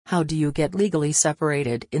How do you get legally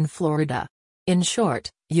separated in Florida? In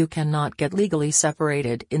short, you cannot get legally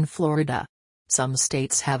separated in Florida. Some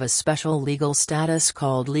states have a special legal status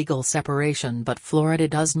called legal separation, but Florida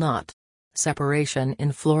does not. Separation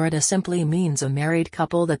in Florida simply means a married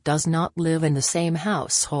couple that does not live in the same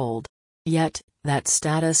household. Yet, that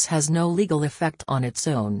status has no legal effect on its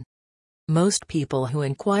own. Most people who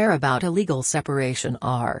inquire about a legal separation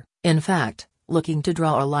are, in fact, looking to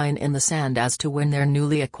draw a line in the sand as to when their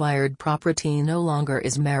newly acquired property no longer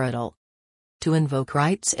is marital. To invoke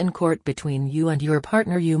rights in court between you and your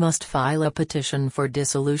partner, you must file a petition for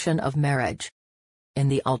dissolution of marriage. In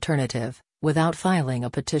the alternative, without filing a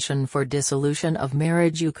petition for dissolution of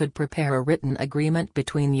marriage, you could prepare a written agreement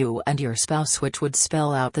between you and your spouse which would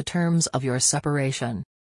spell out the terms of your separation.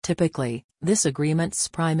 Typically, this agreement's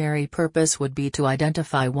primary purpose would be to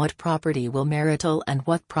identify what property will marital and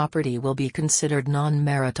what property will be considered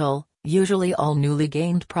non-marital, usually all newly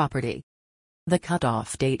gained property. The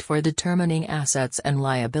cutoff date for determining assets and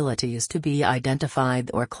liabilities to be identified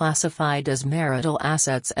or classified as marital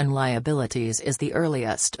assets and liabilities is the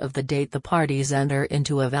earliest of the date the parties enter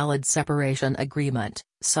into a valid separation agreement,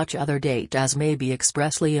 such other date as may be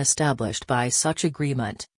expressly established by such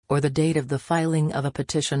agreement, or the date of the filing of a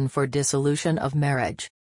petition for dissolution of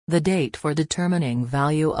marriage. The date for determining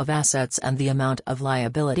value of assets and the amount of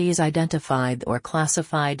liabilities identified or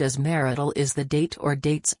classified as marital is the date or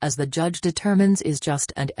dates as the judge determines is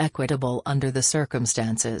just and equitable under the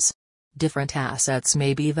circumstances. Different assets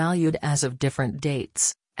may be valued as of different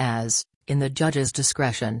dates, as, in the judge's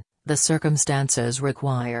discretion, the circumstances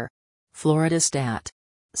require. Florida Stat.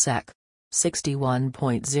 Sec.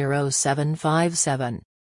 61.0757.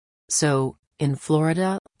 So, in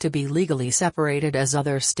Florida, to be legally separated as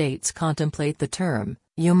other states contemplate the term,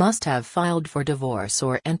 you must have filed for divorce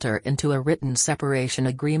or enter into a written separation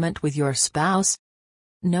agreement with your spouse.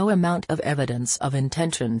 No amount of evidence of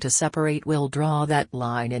intention to separate will draw that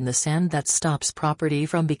line in the sand that stops property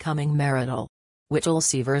from becoming marital.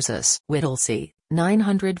 Whittlesey vs. Whittlesey,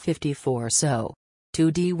 954 So.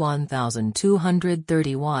 2D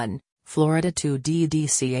 1231, Florida 2D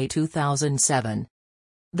DCA 2007.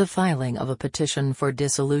 The filing of a petition for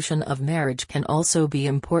dissolution of marriage can also be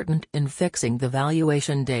important in fixing the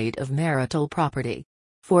valuation date of marital property.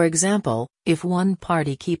 For example, if one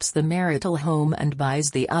party keeps the marital home and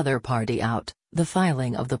buys the other party out, the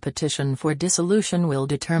filing of the petition for dissolution will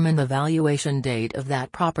determine the valuation date of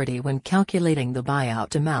that property when calculating the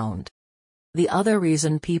buyout amount. The other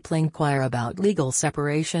reason people inquire about legal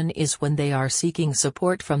separation is when they are seeking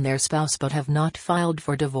support from their spouse but have not filed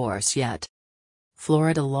for divorce yet.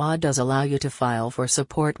 Florida law does allow you to file for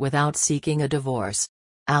support without seeking a divorce.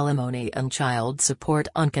 Alimony and child support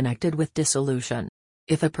unconnected with dissolution.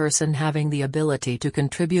 If a person having the ability to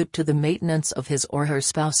contribute to the maintenance of his or her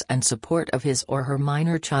spouse and support of his or her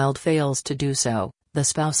minor child fails to do so, the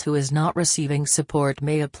spouse who is not receiving support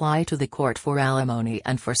may apply to the court for alimony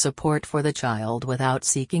and for support for the child without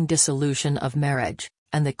seeking dissolution of marriage,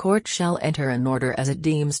 and the court shall enter an order as it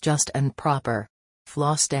deems just and proper.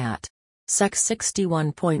 Flaw Stat. Sec.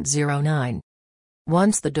 61.09.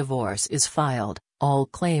 Once the divorce is filed, all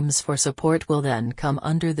claims for support will then come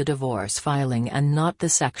under the divorce filing and not the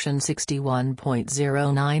Section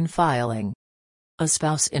 61.09 filing. A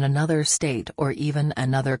spouse in another state or even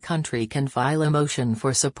another country can file a motion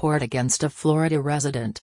for support against a Florida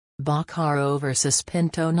resident. Baccaro vs.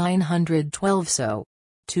 Pinto 912 So.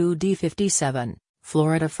 2D 57,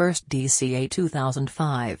 Florida 1st DCA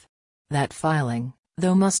 2005. That filing,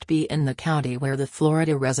 though, must be in the county where the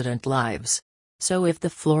Florida resident lives. So if the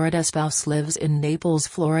Florida spouse lives in Naples,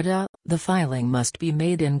 Florida, the filing must be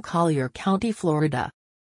made in Collier County, Florida.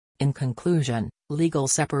 In conclusion, legal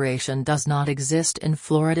separation does not exist in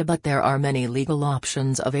Florida, but there are many legal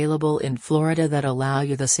options available in Florida that allow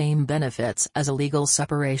you the same benefits as a legal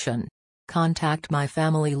separation. Contact my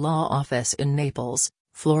family law office in Naples,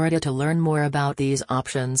 Florida to learn more about these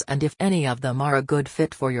options and if any of them are a good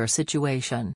fit for your situation.